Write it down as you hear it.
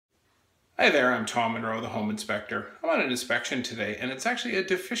Hi there, I'm Tom Monroe, the Home Inspector. I'm on an inspection today, and it's actually a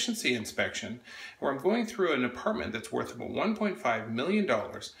deficiency inspection where I'm going through an apartment that's worth about $1.5 million,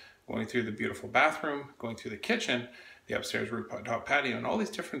 going through the beautiful bathroom, going through the kitchen, the upstairs rooftop patio, and all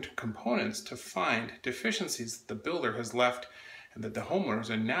these different components to find deficiencies that the builder has left and that the homeowners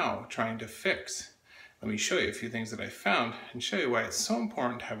are now trying to fix. Let me show you a few things that I found and show you why it's so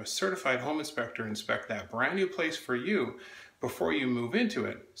important to have a certified home inspector inspect that brand new place for you before you move into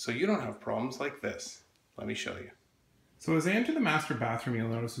it, so you don't have problems like this. Let me show you. So as I enter the master bathroom, you'll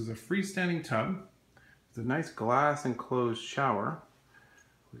notice there's a freestanding tub. There's a nice glass enclosed shower.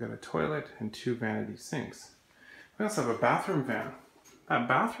 We've got a toilet and two vanity sinks. We also have a bathroom fan. That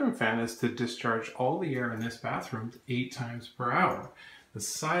bathroom fan is to discharge all the air in this bathroom 8 times per hour. The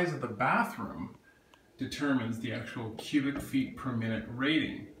size of the bathroom determines the actual cubic feet per minute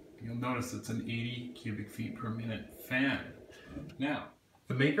rating. You'll notice it's an 80 cubic feet per minute fan. Now,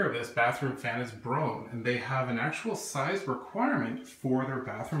 the maker of this bathroom fan is Brown, and they have an actual size requirement for their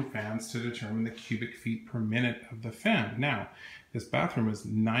bathroom fans to determine the cubic feet per minute of the fan. Now, this bathroom is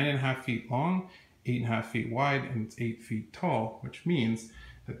 9.5 feet long, 8.5 feet wide, and it's 8 feet tall, which means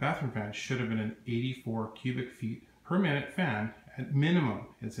the bathroom fan should have been an 84 cubic feet per minute fan. At minimum,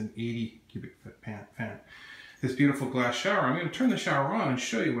 it's an 80 cubic foot fan. This beautiful glass shower, I'm going to turn the shower on and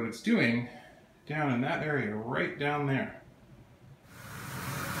show you what it's doing down in that area, right down there.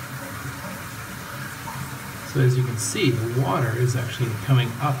 So as you can see, the water is actually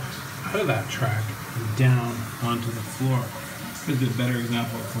coming up out of that track and down onto the floor. This is a better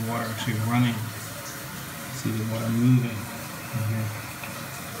example of the water actually running. See the water moving in here.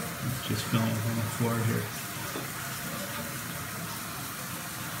 It's just filling on the floor here.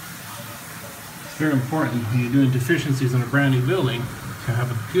 It's very important when you're doing deficiencies in a brand new building to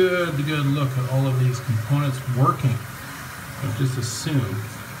have a good look at all of these components working. Don't just assume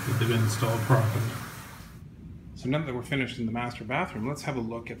that they've been installed properly. So now that we're finished in the master bathroom, let's have a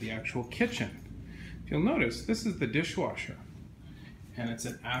look at the actual kitchen. If you'll notice, this is the dishwasher, and it's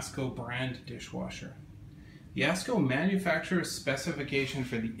an ASCO brand dishwasher. The ASCO manufacturer's specification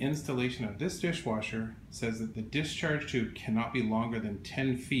for the installation of this dishwasher says that the discharge tube cannot be longer than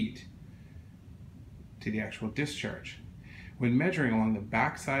 10 feet to the actual discharge. When measuring along the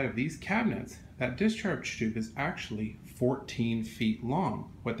back side of these cabinets, that discharge tube is actually 14 feet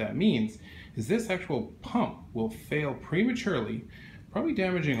long. What that means is this actual pump will fail prematurely, probably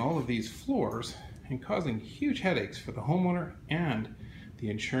damaging all of these floors and causing huge headaches for the homeowner and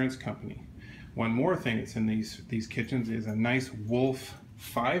the insurance company. One more thing that's in these kitchens is a nice Wolf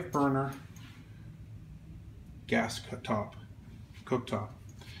 5-burner gas cooktop.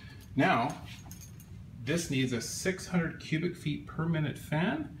 Now, this needs a 600 cubic feet per minute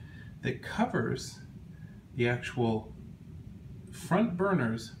fan that covers the actual front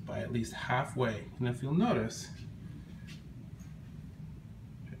burners by at least halfway. And if you'll notice,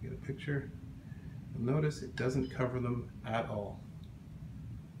 if I get a picture, you'll notice it doesn't cover them at all.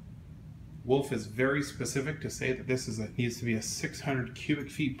 Wolf is very specific to say that this needs to be a 600 cubic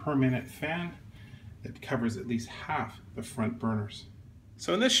feet per minute fan that covers at least half the front burners.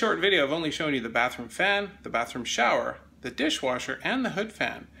 So in this short video, I've only shown you the bathroom fan, the bathroom shower, the dishwasher, and the hood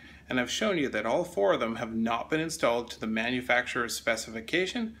fan. And I've shown you that all 4 of them have not been installed to the manufacturer's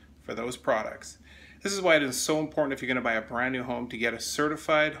specification for those products. This is why it is so important if you're going to buy a brand new home to get a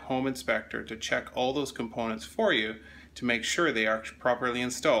certified home inspector to check all those components for you to make sure they are properly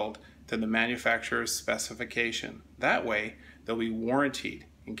installed to the manufacturer's specification. That way, they'll be warranted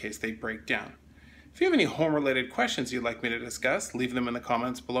in case they break down. If you have any home-related questions you'd like me to discuss, leave them in the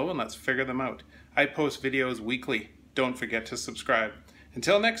comments below and let's figure them out. I post videos weekly. Don't forget to subscribe.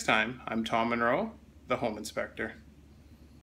 Until next time, I'm Tom Monroe, the Home Inspector.